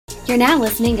You're now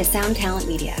listening to Sound Talent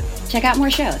Media. Check out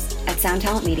more shows at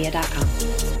soundtalentmedia.com.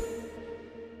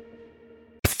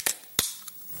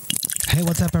 Hey,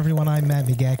 what's up, everyone? I'm Matt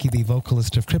Migaki, the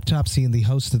vocalist of Cryptopsy and the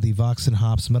host of the Vox and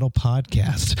Hops Metal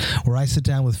Podcast, where I sit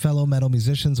down with fellow metal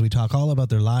musicians. We talk all about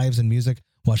their lives and music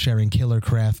while sharing killer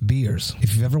craft beers.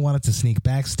 If you've ever wanted to sneak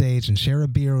backstage and share a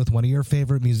beer with one of your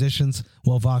favorite musicians,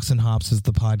 well, Vox and Hops is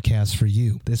the podcast for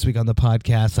you. This week on the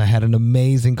podcast, I had an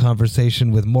amazing conversation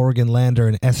with Morgan Lander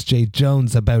and S.J.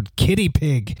 Jones about Kitty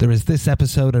Pig. There is this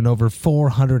episode and over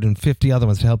 450 other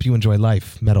ones to help you enjoy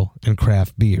life, metal, and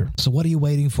craft beer. So what are you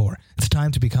waiting for? It's time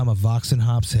to become a Vox and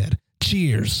Hops head.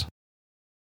 Cheers!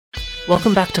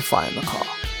 Welcome back to Fly on the Call.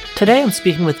 Today I'm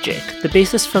speaking with Jake, the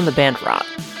bassist from the band Rot.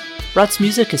 Rot's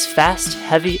music is fast,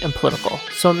 heavy, and political,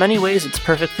 so in many ways it's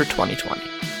perfect for 2020.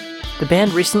 The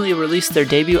band recently released their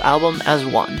debut album as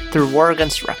one through War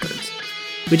Against Records.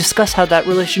 We discuss how that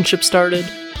relationship started,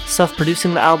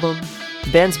 self-producing the album,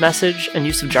 the band's message, and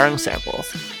use of jarring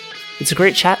samples. It's a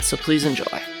great chat, so please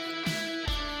enjoy.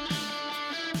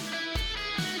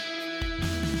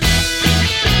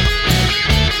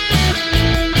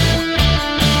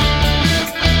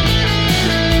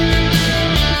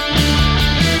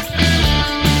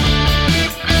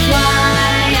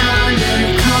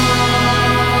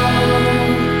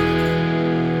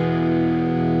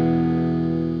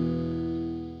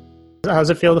 How's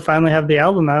it feel to finally have the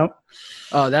album out?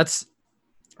 Oh, that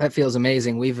feels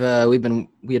amazing. We had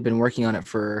been working on it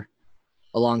for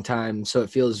a long time, so it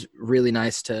feels really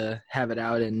nice to have it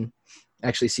out and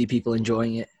actually see people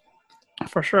enjoying it.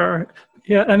 For sure.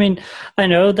 Yeah, I mean, I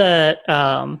know that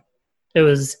it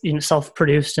was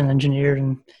self-produced and engineered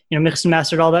and mixed and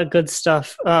mastered, all that good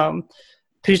stuff. Could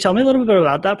you tell me a little bit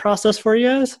about that process for you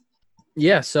guys?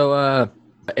 Yeah, so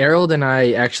Harold and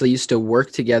I actually used to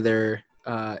work together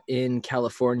in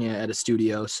California at a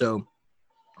studio. So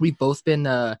we've both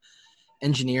been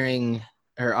engineering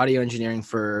or audio engineering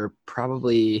for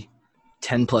probably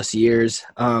 10 plus years.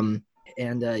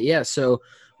 So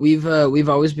we've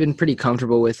always been pretty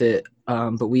comfortable with it.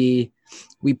 But we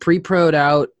pre-pro'd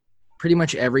out pretty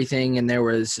much everything. And there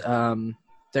was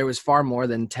far more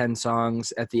than 10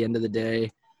 songs at the end of the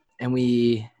day. And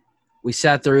we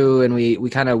sat through and we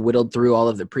kind of whittled through all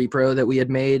of the pre-pro that we had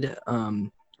made.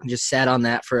 Just sat on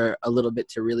that for a little bit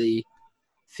to really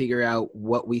figure out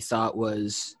what we thought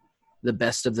was the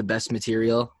best of the best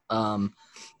material. And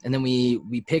then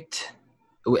we picked,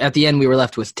 at the end we were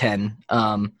left with 10.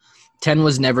 10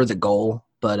 was never the goal,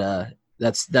 but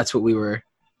that's what we were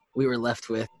left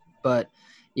with. But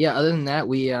yeah, other than that,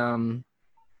 we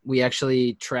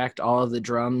actually tracked all of the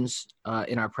drums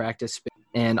in our practice space,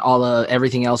 and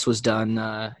everything else was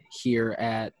done here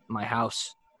at my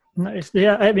house. Nice.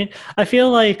 Yeah, I mean, I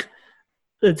feel like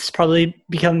it's probably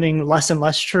becoming less and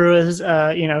less true as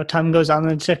time goes on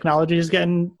and technology is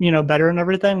getting better and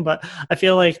everything. But I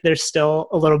feel like there's still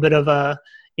a little bit of a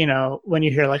when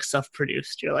you hear like stuff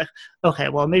produced, you're like, okay,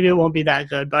 well maybe it won't be that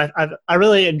good. But I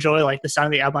really enjoy like the sound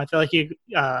of the album. I feel like you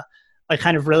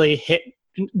kind of really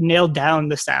nailed down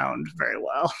the sound very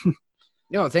well.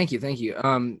 No, thank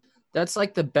you. That's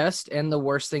like the best and the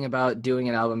worst thing about doing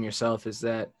an album yourself is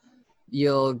that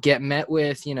you'll get met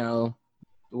with,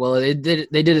 well, they did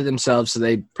it themselves, so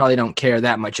they probably don't care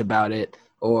that much about it.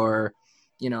 Or,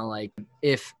 like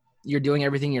if you're doing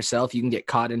everything yourself, you can get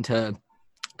caught into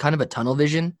kind of a tunnel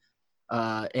vision,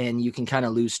 and you can kind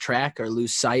of lose track or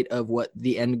lose sight of what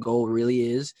the end goal really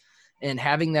is. And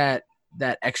having that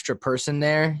extra person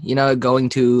there, going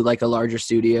to like a larger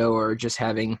studio or just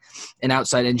having an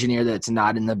outside engineer that's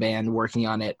not in the band working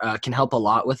on it can help a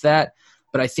lot with that.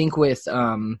 But I think with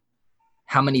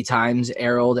how many times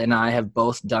Harold and I have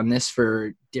both done this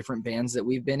for different bands that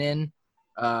we've been in,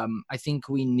 I think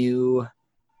we knew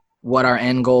what our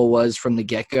end goal was from the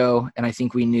get-go, and I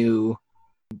think we knew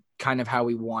kind of how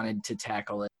we wanted to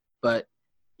tackle it. But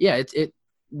yeah, it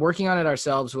working on it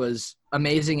ourselves was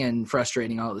amazing and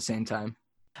frustrating all at the same time.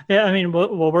 Yeah, I mean,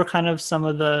 what were kind of some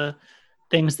of the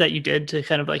things that you did to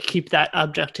kind of like keep that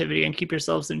objectivity and keep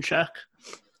yourselves in check?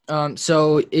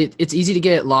 So it's easy to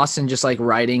get lost in just like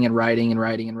writing. And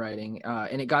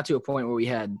it got to a point where we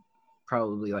had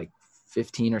probably like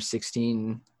 15 or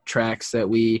 16 tracks that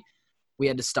we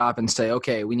had to stop and say,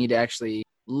 okay, we need to actually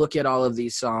look at all of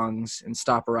these songs and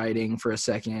stop writing for a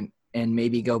second and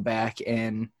maybe go back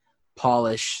and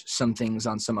polish some things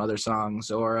on some other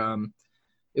songs. Or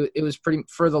it was pretty,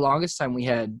 for the longest time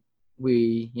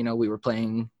we were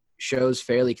playing shows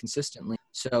fairly consistently.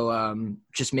 So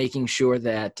just making sure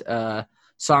that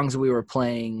songs we were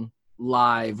playing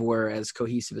live were as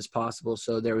cohesive as possible.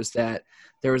 So there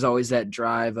was always that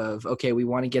drive of, okay, we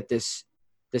want to get this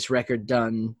this record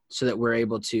done so that we're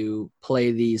able to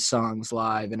play these songs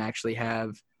live and actually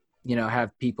have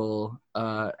people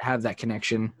have that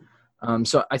connection.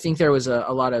 So I think there was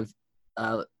a lot of,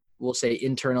 we'll say,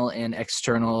 internal and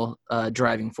external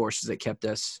driving forces that kept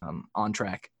us on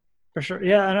track. For sure.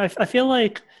 Yeah. And I feel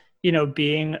like,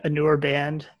 being a newer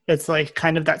band, it's like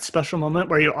kind of that special moment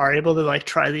where you are able to like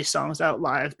try these songs out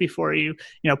live before you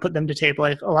put them to tape.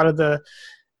 Like a lot of the,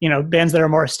 bands that are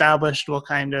more established will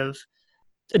kind of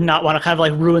not want to kind of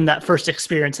like ruin that first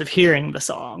experience of hearing the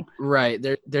song. Right.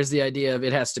 There's the idea of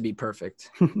it has to be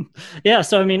perfect. Yeah.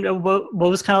 So, I mean, what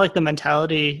was kind of like the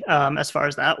mentality as far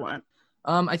as that went?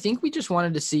 I think we just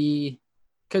wanted to see,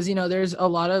 because, there's a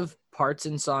lot of parts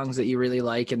in songs that you really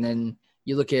like, and then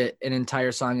you look at an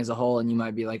entire song as a whole and you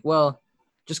might be like, well,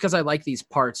 just because I like these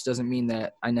parts doesn't mean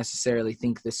that I necessarily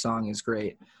think this song is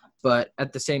great. But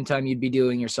at the same time, you'd be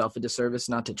doing yourself a disservice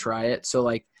not to try it. So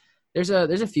like there's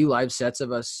a few live sets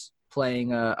of us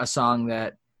playing a song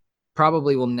that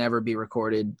probably will never be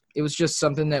recorded. It was just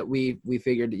something that we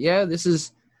figured, yeah, this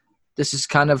is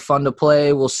kind of fun to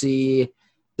play. We'll see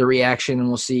the reaction and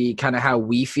we'll see kind of how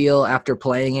we feel after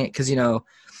playing it. Cause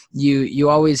you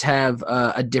always have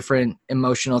a different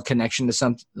emotional connection to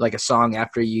something like a song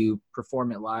after you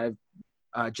perform it live,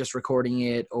 just recording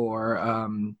it or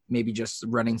maybe just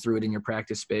running through it in your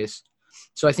practice space.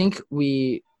 So I think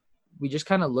we just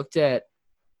kind of looked at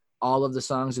all of the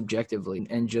songs objectively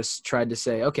and just tried to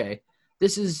say, okay,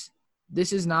 this is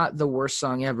not the worst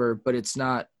song ever, but it's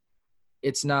not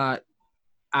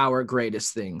our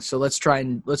greatest thing. So let's try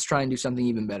and do something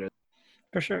even better.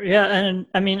 For sure. Yeah. And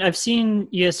I mean, I've seen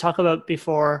you guys talk about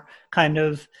before kind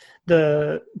of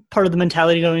the part of the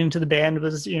mentality going into the band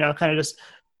was, kind of just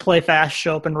play fast,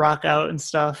 show up and rock out and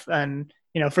stuff. And,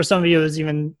 for some of you, it was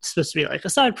even supposed to be like a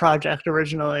side project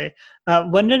originally.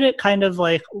 When did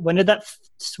that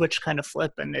switch kind of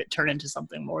flip and it turn into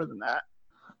something more than that?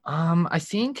 I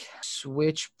think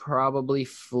switch probably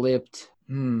flipped.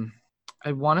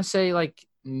 I want to say like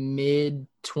mid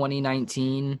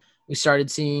 2019. We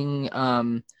started seeing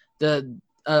a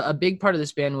big part of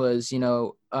this band was,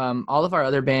 all of our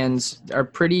other bands are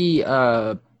pretty,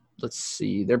 they're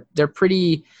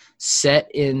pretty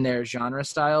set in their genre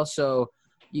style. So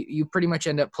you pretty much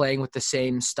end up playing with the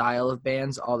same style of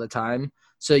bands all the time.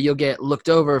 So you'll get looked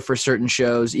over for certain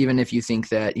shows, even if you think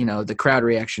that, the crowd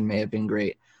reaction may have been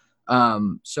great.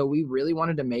 So we really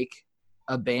wanted to make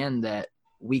a band that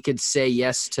we could say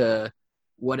yes to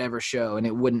whatever show and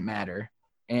it wouldn't matter.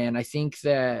 And I think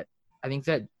that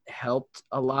helped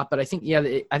a lot, but I think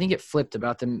it flipped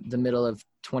about the middle of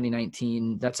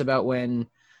 2019. That's about when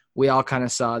we all kind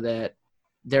of saw that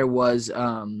there was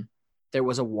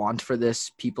a want for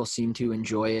this. People seemed to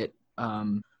enjoy it.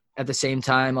 At the same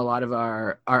time, a lot of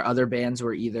our other bands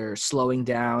were either slowing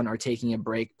down or taking a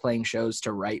break, playing shows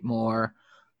to write more.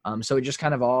 So it just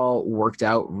kind of all worked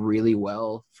out really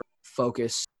well for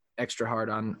focus extra hard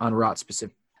on Rot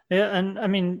specific. Yeah, and I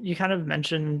mean, you kind of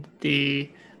mentioned the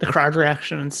crowd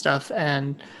reaction and stuff,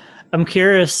 and I'm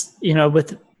curious,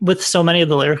 with so many of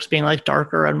the lyrics being like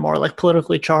darker and more like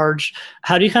politically charged,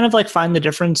 how do you kind of like find the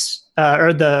difference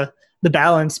or the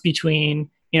balance between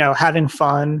having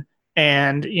fun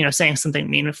and saying something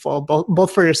meaningful,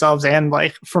 both for yourselves and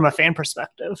like from a fan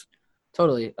perspective?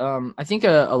 Totally. I think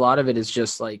a lot of it is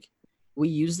just like we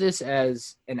use this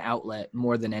as an outlet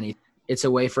more than anything. It's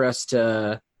a way for us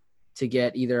to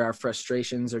get either our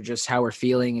frustrations or just how we're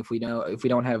feeling if we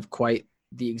don't have quite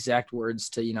the exact words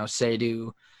to say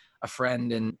to a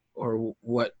friend or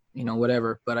what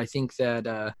whatever. But I think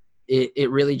that it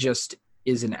really just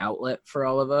is an outlet for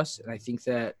all of us, and I think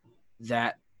that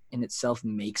in itself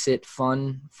makes it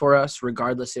fun for us,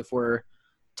 regardless if we're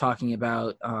talking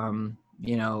about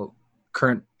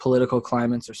current political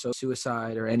climates or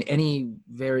suicide or any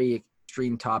very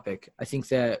extreme topic. I think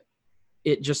that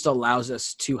it just allows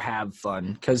us to have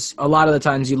fun, because a lot of the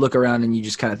times you look around and you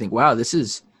just kind of think, wow, this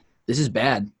is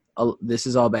bad. This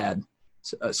is all bad.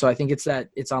 So I think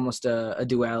it's almost a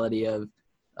duality of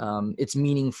it's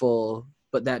meaningful,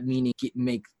 but that meaning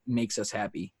makes us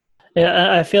happy.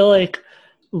 Yeah, I feel like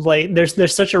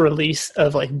there's such a release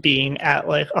of like being at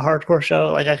like a hardcore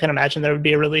show. Like I can imagine there would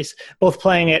be a release both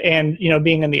playing it and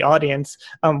being in the audience.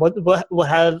 What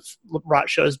have Rot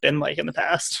shows been like in the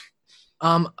past?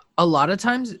 A lot of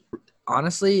times,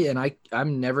 honestly, and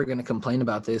I'm never going to complain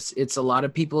about this, it's a lot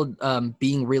of people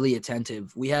being really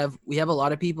attentive. We have a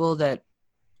lot of people that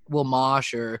will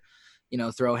mosh or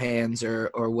throw hands or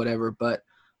whatever, but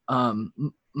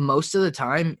most of the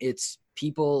time it's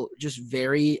people just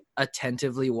very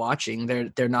attentively watching.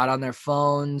 They're not on their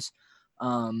phones.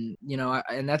 And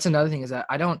that's another thing is that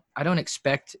I don't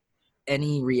expect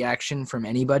any reaction from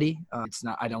anybody. It's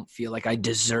not, I don't feel like I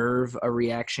deserve a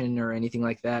reaction or anything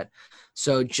like that.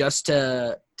 So just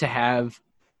to have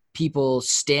people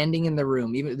standing in the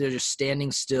room, even if they're just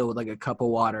standing still with like a cup of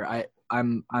water,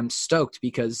 I'm stoked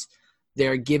because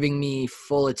they're giving me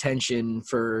full attention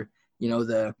for,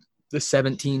 the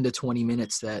 17 to 20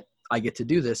 minutes that I get to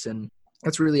do this. And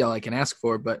that's really all I can ask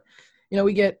for. But,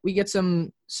 we get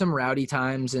some rowdy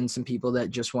times and some people that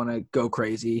just want to go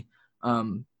crazy.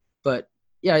 But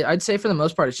yeah, I'd say for the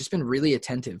most part, it's just been really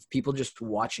attentive. People just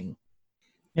watching.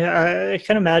 Yeah, I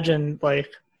can imagine, it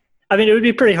would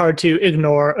be pretty hard to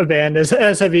ignore a band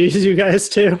as heavy as you guys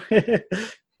too.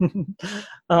 And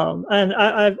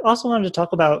I also wanted to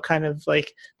talk about kind of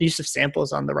like the use of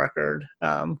samples on the record,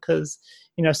 because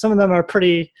some of them are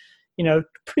pretty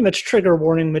much trigger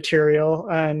warning material,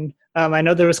 and I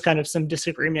know there was kind of some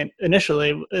disagreement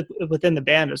initially within the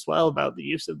band as well about the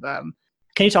use of them.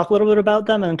 Can you talk a little bit about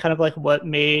them and kind of like what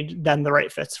made them the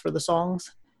right fits for the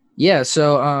songs? Yeah,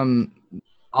 so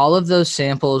all of those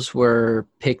samples were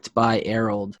picked by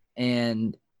Harold,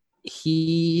 and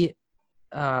he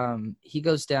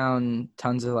goes down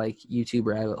tons of like YouTube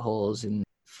rabbit holes. And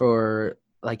for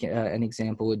like an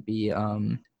example would be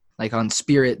like on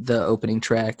Spirit, the opening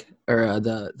track or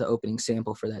the opening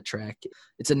sample for that track,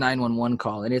 it's a 911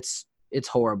 call, and it's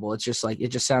horrible. It's just like, it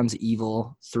just sounds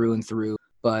evil through and through.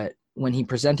 But when he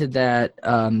presented that,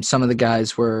 some of the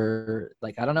guys were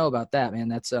like, I don't know about that, man.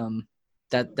 That's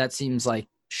that seems like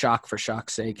shock for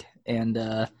shock's sake. And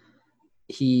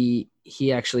he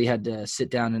actually had to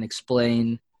sit down and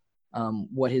explain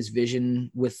what his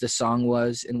vision with the song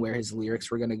was and where his lyrics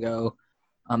were going to go.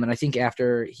 And I think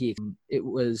after it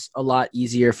was a lot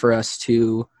easier for us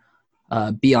to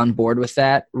be on board with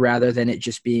that, rather than it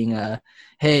just being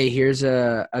hey, here's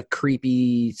a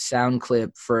creepy sound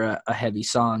clip for a heavy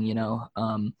song,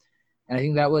 And I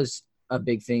think that was a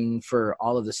big thing for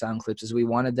all of the sound clips, is we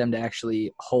wanted them to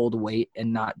actually hold weight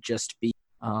and not just be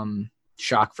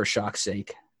shock for shock's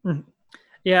sake.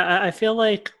 Yeah, I feel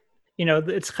like,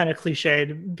 it's kind of cliche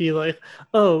to be like,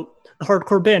 oh, the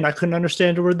hardcore band, I couldn't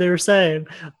understand a word they were saying,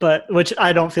 but which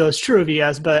I don't feel is true of you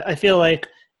guys, but I feel like,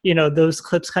 those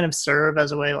clips kind of serve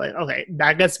as a way like, okay,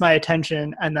 that gets my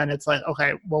attention. And then it's like,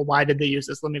 okay, well, why did they use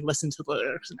this? Let me listen to the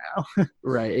lyrics now.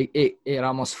 Right. It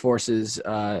almost forces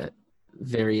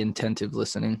very attentive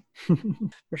listening.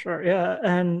 For sure. Yeah.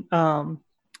 And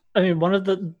one of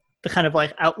the kind of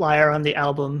like outlier on the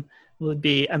album would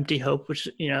be Empty Hope, which,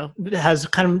 has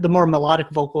kind of the more melodic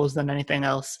vocals than anything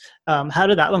else. How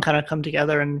did that one kind of come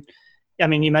together? And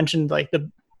you mentioned like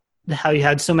how you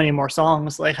had so many more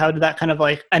songs. Like, how did that kind of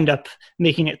like end up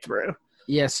making it through?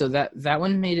 Yeah, so that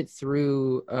one made it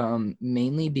through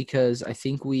mainly because I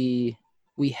think we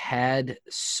had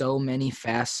so many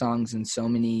fast songs and so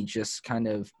many just kind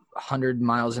of 100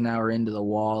 miles an hour into the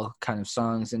wall kind of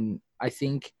songs. And I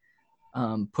think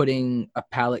putting a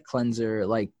palate cleanser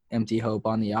like Empty Hope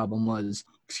on the album was,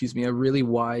 a really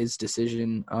wise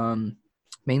decision,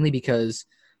 mainly because,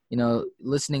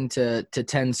 listening to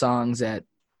 10 songs at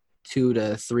 2 to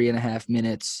 3.5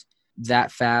 minutes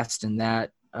that fast and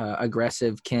that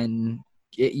aggressive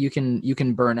you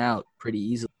can burn out pretty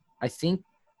easily. I think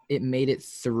it made it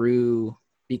through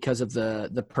because of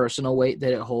the personal weight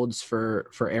that it holds for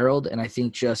Harold, and I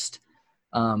think just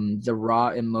the raw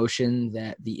emotion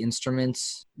that the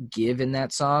instruments give in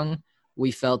that song. We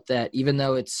felt that even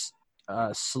though it's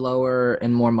slower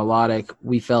and more melodic,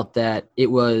 we felt that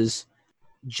it was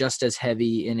just as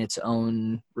heavy in its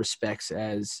own respects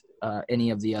as any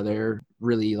of the other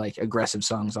really like aggressive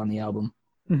songs on the album.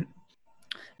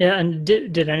 Yeah, and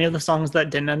did any of the songs that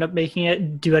didn't end up making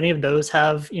it, do any of those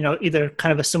have, either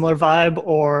kind of a similar vibe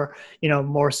or,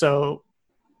 more so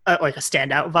like a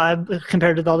standout vibe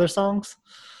compared to the other songs?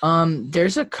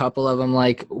 There's a couple of them,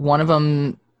 like one of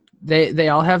them, they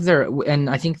all have their, and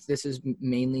I think this is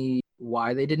mainly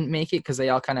why they didn't make it, because they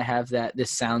all kind of have that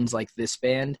this sounds like this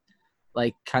band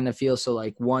like kind of feel. So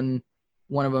like one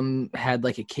of them had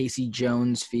like a Casey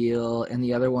Jones feel, and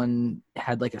the other one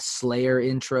had like a Slayer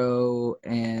intro,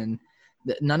 and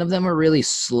none of them were really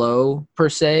slow per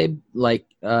se, like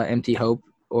Empty Hope,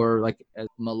 or like as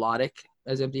melodic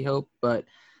as Empty Hope, but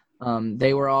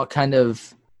they were all kind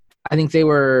of, I think they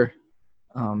were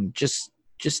just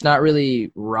not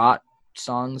really rot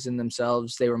songs in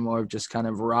themselves. They were more of just kind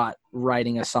of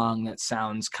writing a song that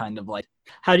sounds kind of like.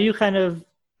 How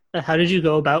did you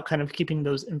go about kind of keeping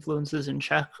those influences in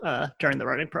check during the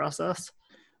writing process?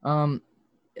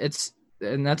 That's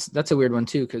a weird one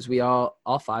too, because we all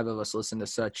 5 of us listen to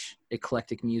such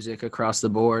eclectic music across the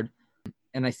board,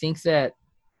 and I think that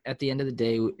at the end of the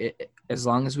day, as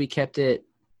long as we kept it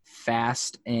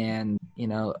fast and,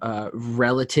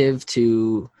 relative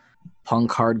to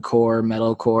punk, hardcore,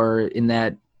 metalcore, in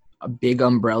that a big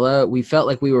umbrella, we felt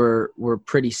like we were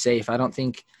pretty safe. I don't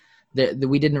think that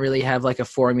we didn't really have like a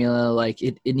formula. Like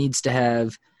it needs to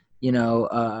have,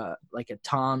 like a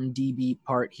tom D beat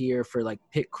part here for like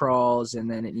pit crawls, and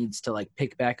then it needs to like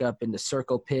pick back up into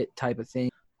circle pit type of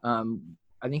thing.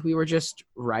 I think we were just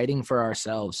writing for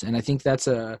ourselves, and I think that's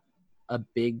a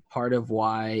big part of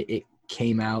why it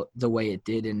came out the way it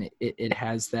did, and it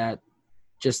has that,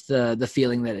 just the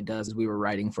feeling that it does, is we were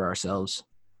writing for ourselves.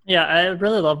 Yeah, I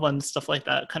really love when stuff like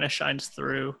that kind of shines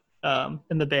through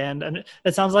in the band. And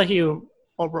it sounds like you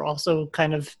were also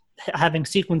kind of having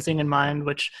sequencing in mind,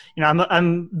 which,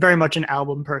 I'm very much an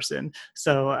album person.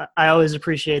 So I always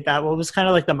appreciate that. What was kind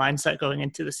of like the mindset going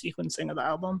into the sequencing of the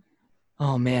album?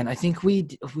 Oh man, I think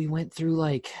we went through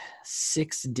like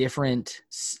 6 different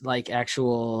like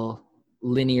actual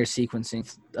linear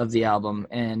sequencing of the album.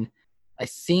 And I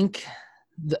think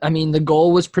the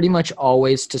goal was pretty much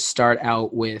always to start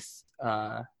out with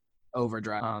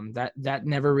Overdrive. That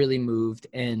never really moved,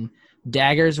 and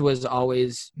Daggers was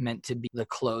always meant to be the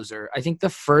closer. I think the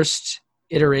first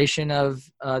iteration of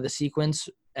the sequence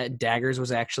at Daggers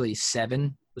was actually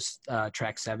 7, was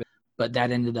track 7, but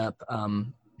that ended up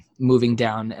moving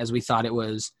down, as we thought it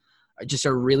was just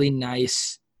a really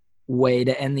nice way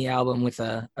to end the album with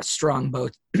a strong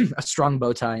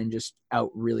bow tie and just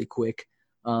out really quick.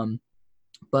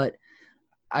 But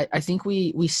I think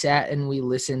we sat and we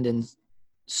listened and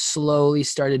slowly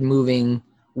started moving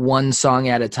one song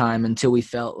at a time until we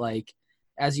felt like,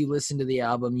 as you listen to the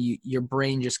album, your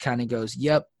brain just kind of goes,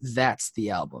 yep, that's the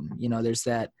album.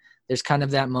 There's kind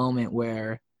of that moment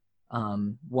where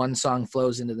one song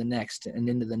flows into the next and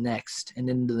into the next and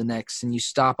into the next, and you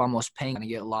stop almost paying to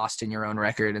get lost in your own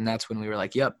record. And that's when we were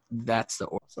like, yep, that's the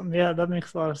order. Yeah, that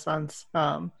makes a lot of sense.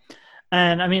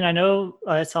 And I know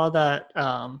I saw that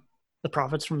the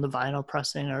profits from the vinyl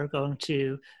pressing are going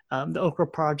to the Okra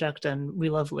Project and We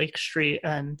Love Lake Street.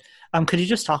 And could you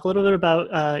just talk a little bit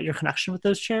about your connection with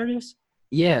those charities?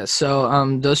 Yeah,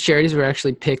 so those charities were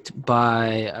actually picked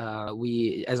by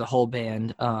we as a whole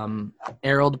band.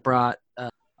 Harold brought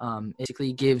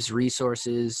basically gives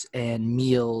resources and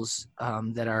meals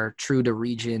that are true to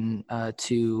region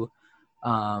to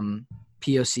POC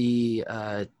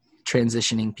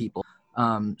transitioning people.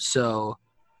 So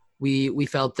we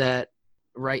felt that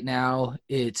right now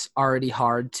it's already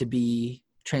hard to be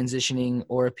transitioning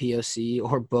or a POC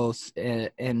or both.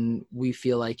 And we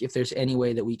feel like if there's any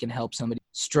way that we can help somebody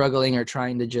struggling or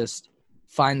trying to just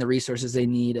find the resources they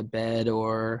need, a bed,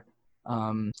 or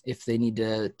if they need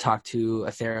to talk to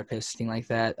a therapist, thing like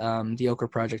that, the Okra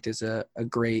Project is a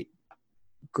great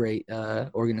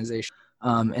organization.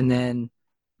 And then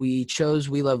we chose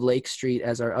We Love Lake Street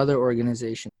as our other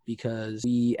organization because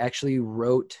we actually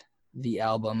wrote the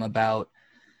album about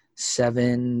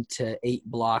 7 to 8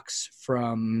 blocks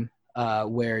from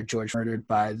where George murdered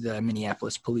by the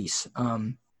Minneapolis police.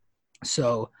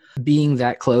 So being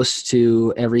that close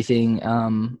to everything,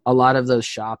 a lot of those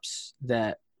shops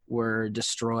that were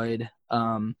destroyed,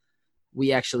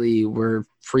 we actually were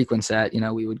frequents at.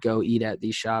 We would go eat at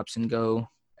these shops and go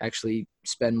actually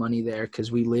spend money there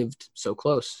because we lived so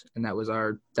close, and that was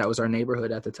our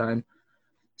neighborhood at the time.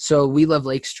 So We Love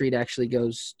Lake Street actually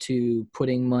goes to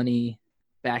putting money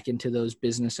back into those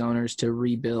business owners to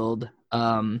rebuild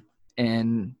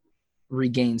and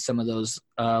regain some of those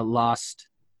lost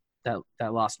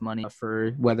money,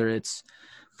 for whether it's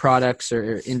products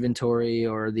or inventory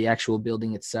or the actual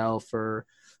building itself or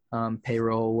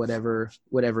payroll, whatever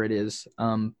it is.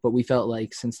 But we felt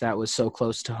like since that was so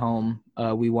close to home,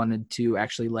 we wanted to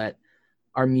actually let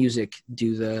our music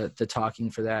do the talking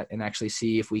for that and actually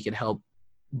see if we could help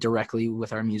directly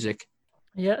with our music.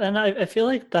 Yeah, and I feel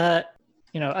like that,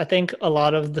 I think a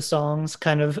lot of the songs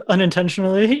kind of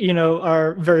unintentionally,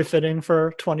 are very fitting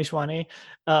for 2020.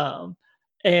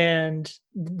 And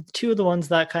 2 of the ones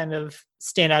that kind of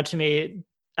stand out to me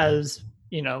as,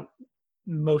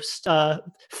 most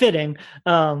fitting,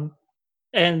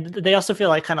 and they also feel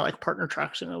like kind of like partner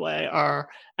tracks in a way, are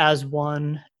As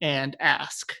One and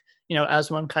Ask. As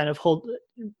One kind of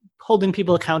holding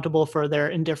people accountable for their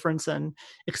indifference and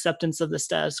acceptance of the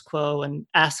status quo, and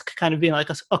Ask kind of being like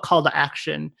a call to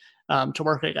action to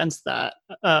work against that.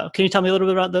 Can you tell me a little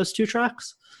bit about those 2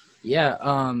 tracks?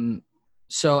 Yeah.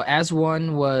 So As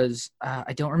One was,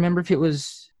 I don't remember if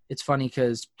it's funny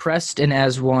because Pressed and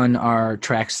As One are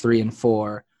tracks 3 and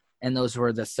 4, and those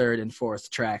were the 3rd and 4th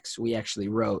tracks we actually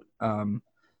wrote.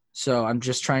 So I'm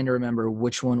just trying to remember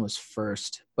which one was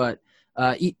first, but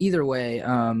either way,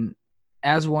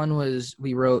 As One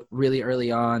we wrote really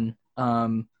early on.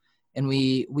 and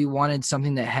we wanted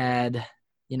something that had,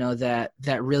 you know, that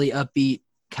really upbeat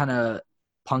kind of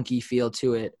punky feel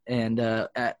to it. And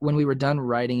when we were done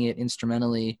writing it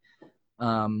instrumentally,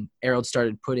 Harold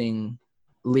started putting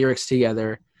lyrics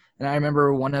together. And I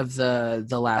remember one of the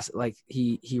last, like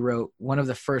he wrote one of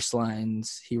the first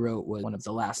lines he wrote was one of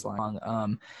the last lines.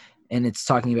 And it's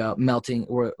talking about melting,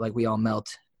 or like we all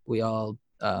melt, we all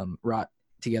rot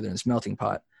together in this melting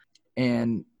pot.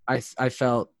 And I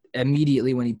felt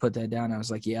immediately when he put that down, I was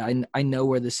like, yeah, I know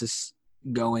where this is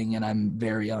going, and I'm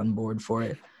very on board for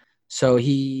it. So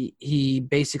he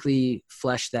basically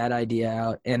fleshed that idea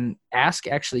out, and Ask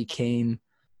actually came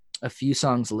a few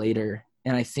songs later.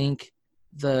 And I think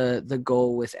the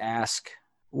goal with Ask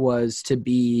was to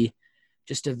be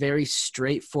just a very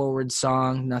straightforward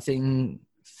song, nothing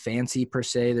fancy per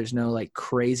se. There's no like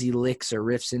crazy licks or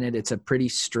riffs in it. It's a pretty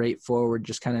straightforward,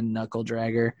 just kind of knuckle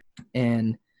dragger.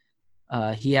 And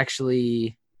he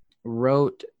actually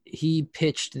he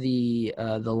pitched the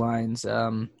lines,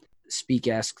 speak,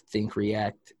 ask, think,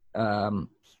 react.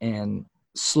 And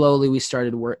slowly we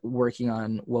started working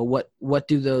on, well, what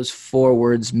do those 4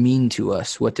 words mean to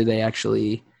us? What do they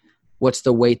actually, what's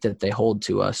the weight that they hold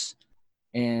to us?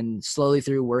 And slowly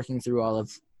through working through all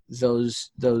of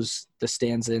the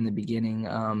stanza in the beginning,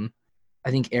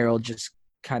 I think Errol just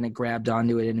kind of grabbed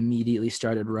onto it and immediately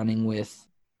started running with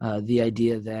the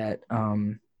idea that,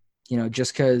 you know,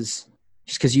 just because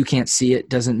you can't see it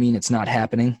doesn't mean it's not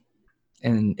happening.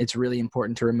 And it's really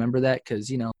important to remember that, because,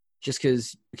 you know, just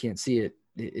because you can't see it,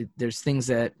 there's things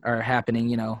that are happening,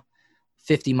 you know,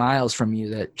 50 miles from you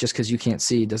that just because you can't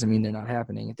see doesn't mean they're not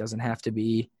happening. It doesn't have to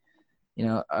be, you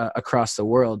know, across the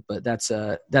world. But that's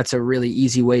a really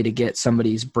easy way to get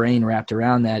somebody's brain wrapped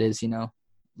around that is, you know,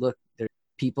 look, there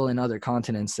are people in other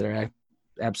continents that are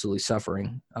absolutely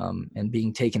suffering and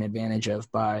being taken advantage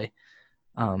of by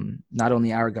not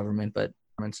only our government, but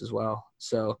governments as well.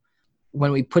 So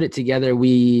when we put it together,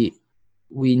 we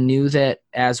knew that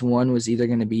As One was either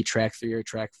going to be track 3 or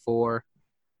track 4.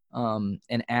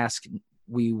 And Ask,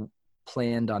 we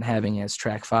planned on having as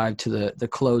track 5 to the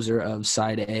closer of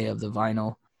side A of the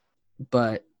vinyl.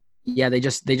 But yeah, they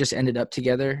just ended up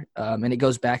together. And it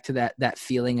goes back to that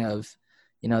feeling of,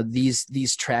 you know,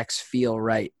 these tracks feel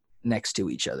right next to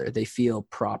each other. They feel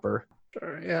proper.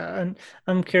 Sure, yeah. And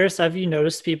I'm curious, have you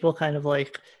noticed people kind of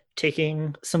like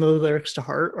taking some of the lyrics to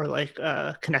heart, or like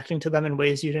connecting to them in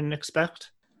ways you didn't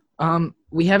expect?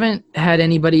 We haven't had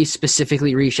anybody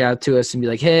specifically reach out to us and be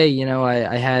like, hey, you know,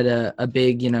 I had a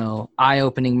big, you know,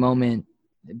 eye-opening moment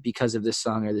because of this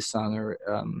song or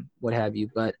what have you.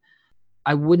 But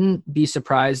I wouldn't be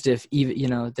surprised if even, you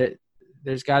know,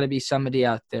 there's got to be somebody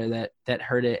out there that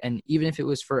heard it. And even if it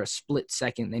was for a split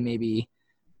second, they maybe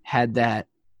had that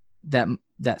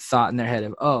thought in their head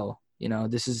of, oh, you know,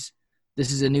 this is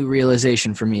a new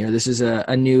realization for me, or this is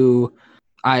a new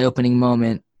eye-opening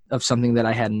moment of something that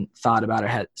I hadn't thought about, or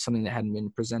had something that hadn't been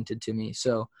presented to me.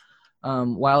 So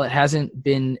while it hasn't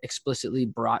been explicitly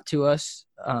brought to us,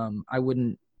 I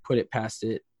wouldn't put it past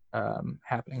it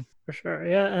happening. For sure.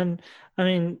 Yeah. And I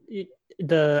mean,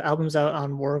 the album's out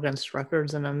on War Against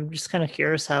Records, and I'm just kind of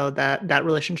curious how that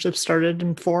relationship started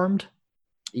and formed.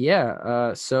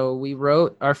 Yeah. So we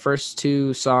wrote our first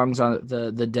 2 songs on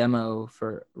the demo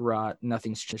for Rot,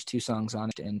 Nothing's Just 2 songs on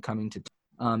it, and Coming to,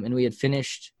 and we had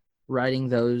finished writing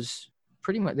those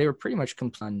they were pretty much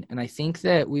complete. And I think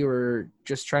that we were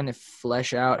just trying to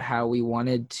flesh out how we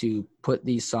wanted to put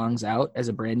these songs out as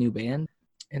a brand new band.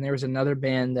 And there was another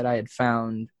band that I had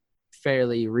found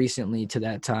fairly recently to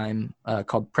that time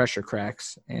called Pressure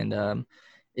Cracks. And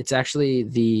it's actually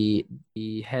the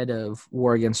head of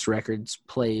War Against Records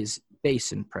plays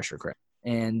bass in Pressure Cracks.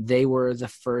 And they were the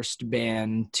first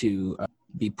band to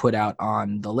be put out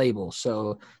on the label.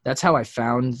 So that's how I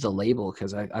found the label,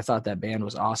 because I thought that band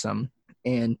was awesome.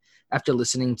 And after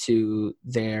listening to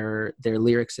their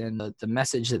lyrics and the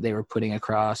message that they were putting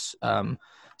across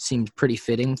seemed pretty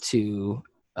fitting to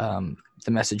the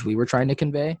message we were trying to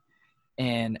convey.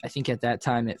 And I think at that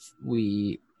time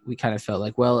we kind of felt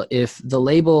like, well, if the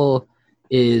label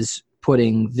is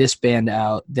putting this band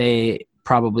out, they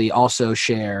probably also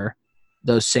share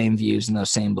those same views and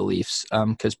those same beliefs,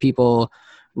 because people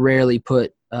rarely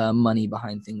put money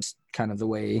behind things, kind of the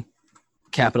way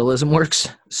capitalism works.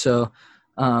 So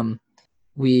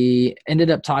we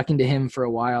ended up talking to him for a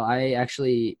while. I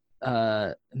actually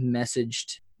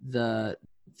messaged the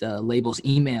label's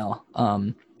email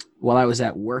while I was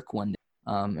at work one day.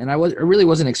 And I really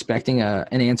wasn't expecting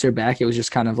an answer back. It was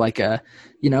just kind of like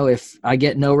if I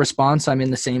get no response, I'm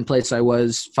in the same place I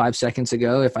was 5 seconds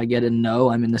ago. If I get a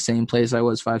no, I'm in the same place I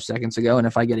was 5 seconds ago. And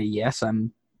if I get a yes,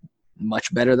 I'm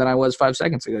much better than I was 5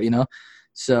 seconds ago, you know?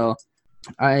 So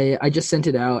I just sent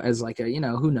it out as like a, you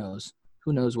know, who knows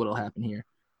what'll happen here.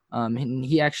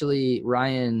 And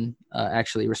Ryan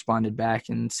actually responded back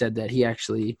and said that he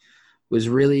actually was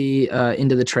really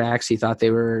into the tracks. He thought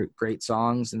they were great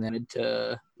songs and then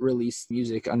to release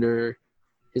music under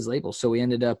his label. So we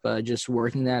ended up just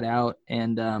working that out.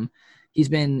 And he's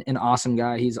been an awesome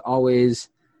guy. He's always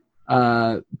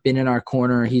been in our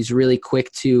corner. He's really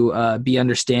quick to be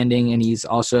understanding, and he's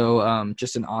also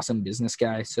just an awesome business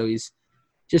guy. So he's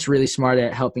just really smart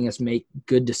at helping us make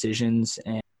good decisions.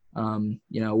 And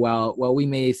you know, while we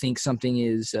may think something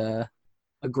is a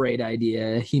great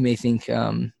idea, he may think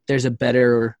there's a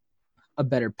better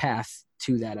path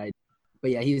to that idea.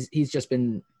 But yeah, he's just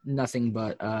been nothing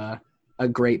but a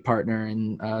great partner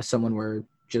and someone we're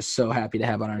just so happy to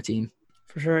have on our team.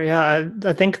 For sure, yeah.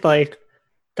 I think like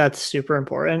that's super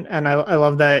important, and I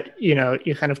love that, you know,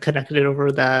 you kind of connected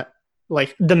over that,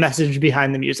 like the message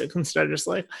behind the music instead of just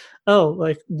like, oh,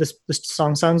 like this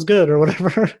song sounds good or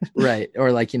whatever. Right.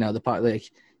 Or like, you know, the part, like,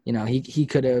 you know, we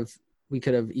could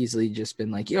have easily just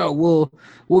been like, yo,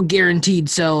 we'll guaranteed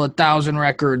sell 1,000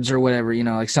 records or whatever, you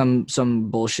know, like some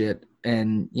bullshit.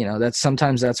 And, you know,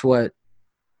 sometimes that's what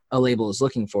a label is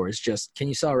looking for, is just, can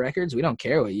you sell records? We don't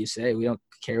care what you say. We don't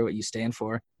care what you stand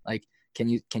for. Like, can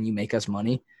you make us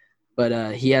money?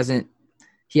 But he hasn't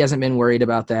been worried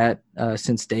about that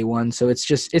since day one. So it's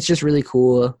just really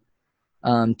cool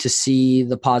to see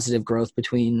the positive growth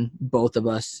between both of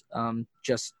us,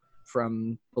 just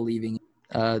from believing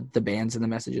the bands and the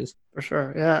messages. For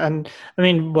sure, yeah. And I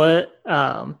mean, what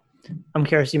I'm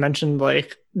curious. You mentioned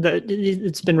like that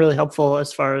it's been really helpful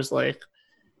as far as like,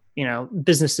 you know,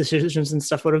 business decisions and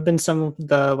stuff. What have been some of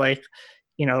the like,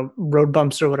 you know, road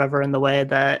bumps or whatever in the way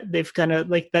that they've kind of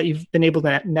like that you've been able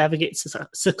to navigate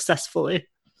successfully?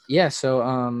 Yeah.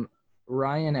 So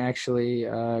Ryan actually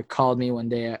called me one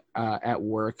day at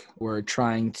work. We're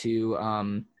trying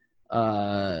to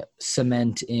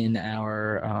cement in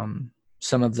our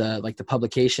some of the like the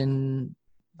publication,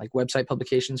 like website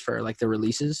publications for like the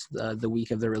releases, the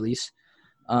week of the release.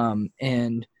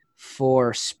 And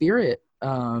for Spirit,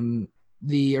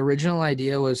 the original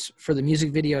idea was for the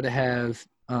music video to have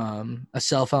a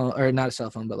cell phone, or not a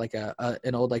cell phone, but like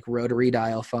an old like rotary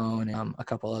dial phone, a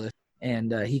couple other.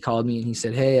 And he called me and he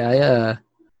said, "Hey,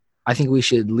 I think we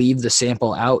should leave the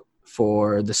sample out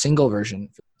for the single version."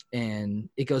 And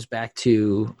it goes back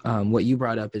to what you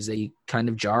brought up, is a kind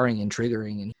of jarring and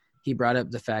triggering. And he brought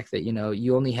up the fact that, you know,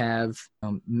 you only have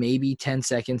maybe 10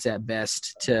 seconds at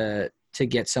best to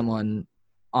get someone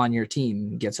on your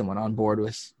team, get someone on board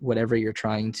with whatever you're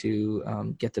trying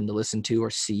to get them to listen to or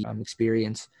see,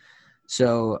 experience.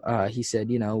 So he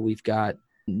said, you know, we've got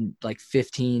like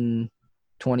 15,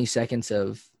 20 seconds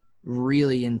of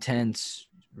really intense,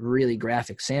 really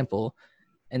graphic sample,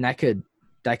 and that could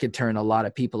turn a lot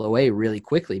of people away really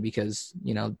quickly, because,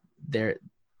 you know,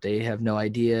 they have no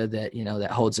idea that, you know,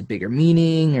 that holds a bigger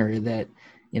meaning, or that,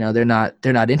 you know, they're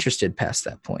not interested past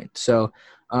that point. So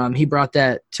he brought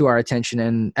that to our attention,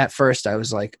 and at first I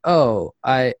was like, oh,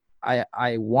 I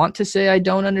want to say I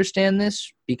don't understand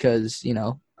this, because, you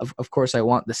know, of course I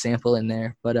want the sample in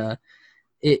there, but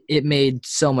it made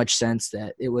so much sense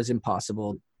that it was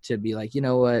impossible to be like, you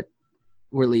know what,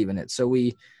 we're leaving it. So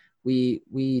we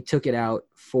took it out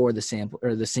for the sample,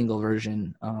 or the single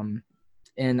version.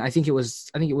 And I think it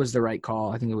was the right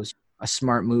call. I think it was a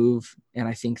smart move. And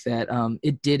I think that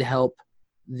it did help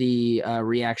the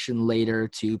reaction later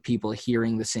to people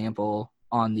hearing the sample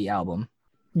on the album.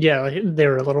 Yeah, like they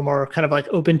were a little more kind of like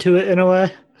open to it in a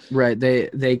way. Right.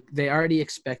 They already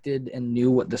expected and knew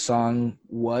what the song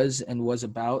was and was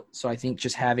about. So I think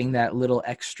just having that little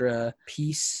extra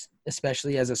piece,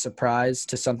 especially as a surprise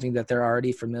to something that they're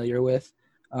already familiar with,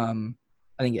 I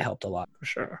think it helped a lot. For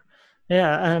sure.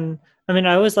 Yeah. And I mean,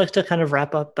 I always like to kind of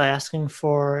wrap up by asking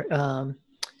for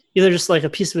either just like a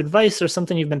piece of advice or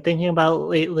something you've been thinking about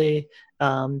lately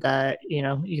that, you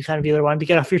know, you kind of either want to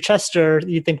get off your chest or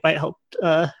you think might help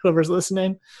whoever's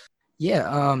listening.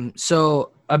 Yeah.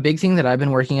 So a big thing that I've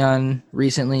been working on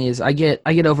recently is I get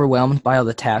overwhelmed by all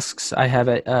the tasks I have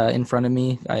in front of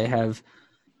me. I have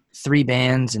 3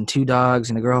 bands and 2 dogs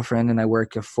and a girlfriend, and I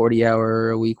work a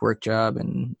 40-hour-a-week work job,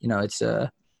 and, you know, it's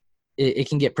it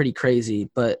can get pretty crazy.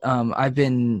 But I've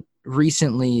been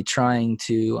recently trying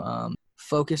to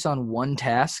focus on one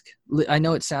task. I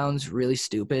know it sounds really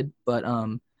stupid, but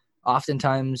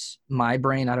oftentimes my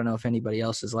brain, I don't know if anybody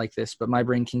else is like this, but my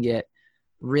brain can get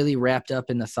really wrapped up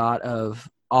in the thought of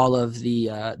all of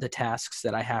the tasks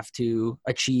that I have to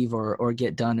achieve or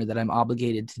get done, or that I'm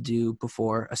obligated to do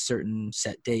before a certain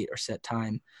set date or set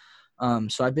time.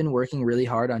 So I've been working really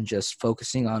hard on just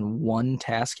focusing on one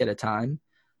task at a time.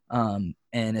 And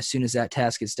as soon as that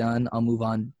task is done, I'll move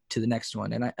on to the next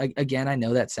one. And I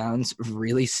know that sounds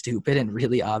really stupid and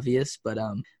really obvious, but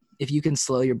if you can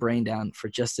slow your brain down for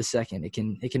just a second, it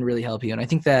can really help you. And I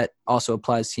think that also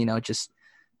applies to, just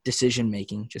decision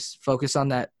making. Just focus on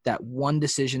that one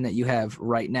decision that you have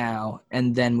right now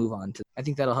and then move on to. I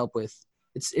think that'll help with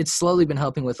it's slowly been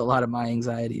helping with a lot of my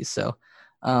anxieties. So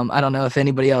I don't know if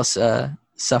anybody else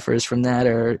suffers from that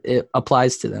or it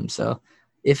applies to them. So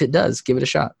if it does, give it a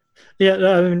shot. Yeah,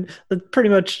 I mean, that pretty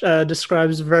much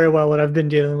describes very well what I've been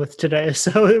dealing with today.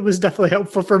 So it was definitely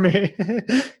helpful for me.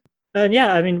 And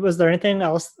yeah, I mean, was there anything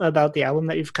else about the album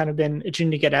that you've kind of been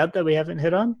itching to get out that we haven't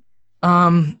hit on?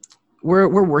 We're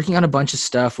working on a bunch of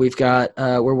stuff. We've got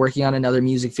we're working on another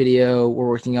music video. We're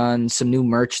working on some new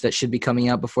merch that should be coming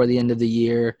out before the end of the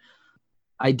year.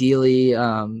 Ideally,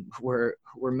 Alex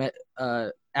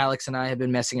and I have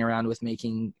been messing around with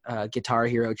making Guitar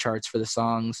Hero charts for the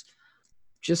songs.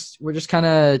 We're just kind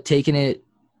of taking it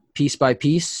piece by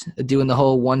piece, doing the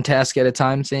whole one task at a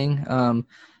time thing.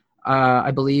 I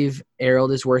believe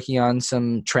Harold is working on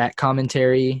some track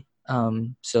commentary,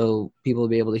 so people will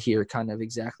be able to hear kind of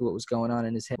exactly what was going on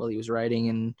in his head while he was writing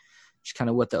and just kind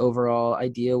of what the overall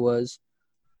idea was.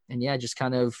 And yeah, just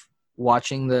kind of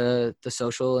watching the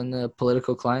social and the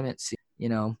political climate, see,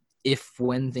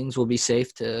 when things will be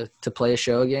safe to play a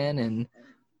show again. And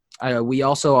we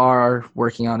also are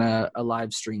working on a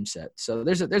live stream set. So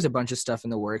there's a bunch of stuff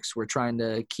in the works. We're trying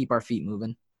to keep our feet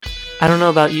moving. I don't know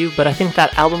about you, but I think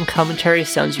that album commentary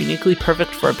sounds uniquely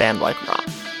perfect for a band like Rot.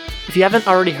 If you haven't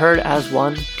already heard As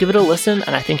One, give it a listen,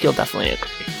 and I think you'll definitely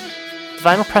agree. The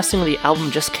vinyl pressing of the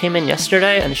album just came in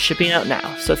yesterday and is shipping out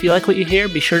now, so if you like what you hear,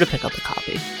 be sure to pick up a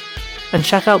copy. And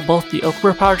check out both the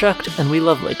Okra Project and We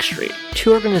Love Lake Street,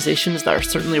 two organizations that are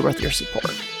certainly worth your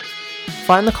support.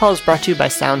 Find the Call is brought to you by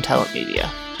Sound Talent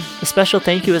Media. A special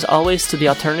thank you as always to The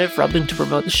Alternative for helping to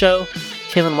promote the show,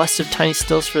 Kaylin West of Tiny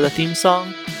Stills for the theme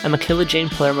song, and Michaela Jane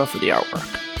Palermo for the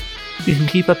artwork. You can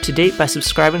keep up to date by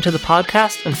subscribing to the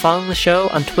podcast and following the show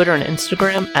on Twitter and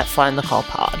Instagram at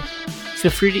FindTheCallPod.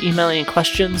 Feel free to email any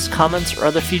questions, comments, or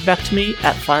other feedback to me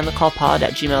at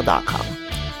findthecallpod@gmail.com.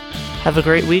 Have a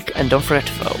great week, and don't forget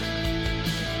to vote.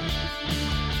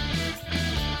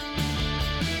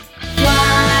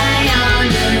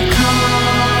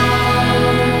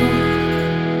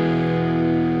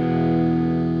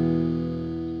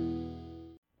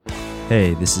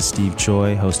 Hey, this is Steve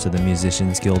Choi, host of the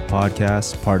Musicians Guild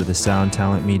podcast, part of the Sound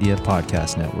Talent Media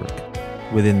podcast network.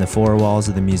 Within the four walls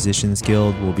of the Musicians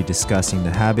Guild, we'll be discussing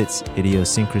the habits,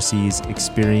 idiosyncrasies,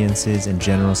 experiences, and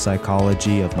general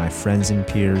psychology of my friends and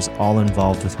peers, all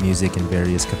involved with music in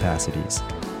various capacities.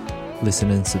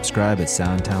 Listen and subscribe at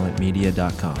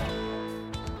soundtalentmedia.com.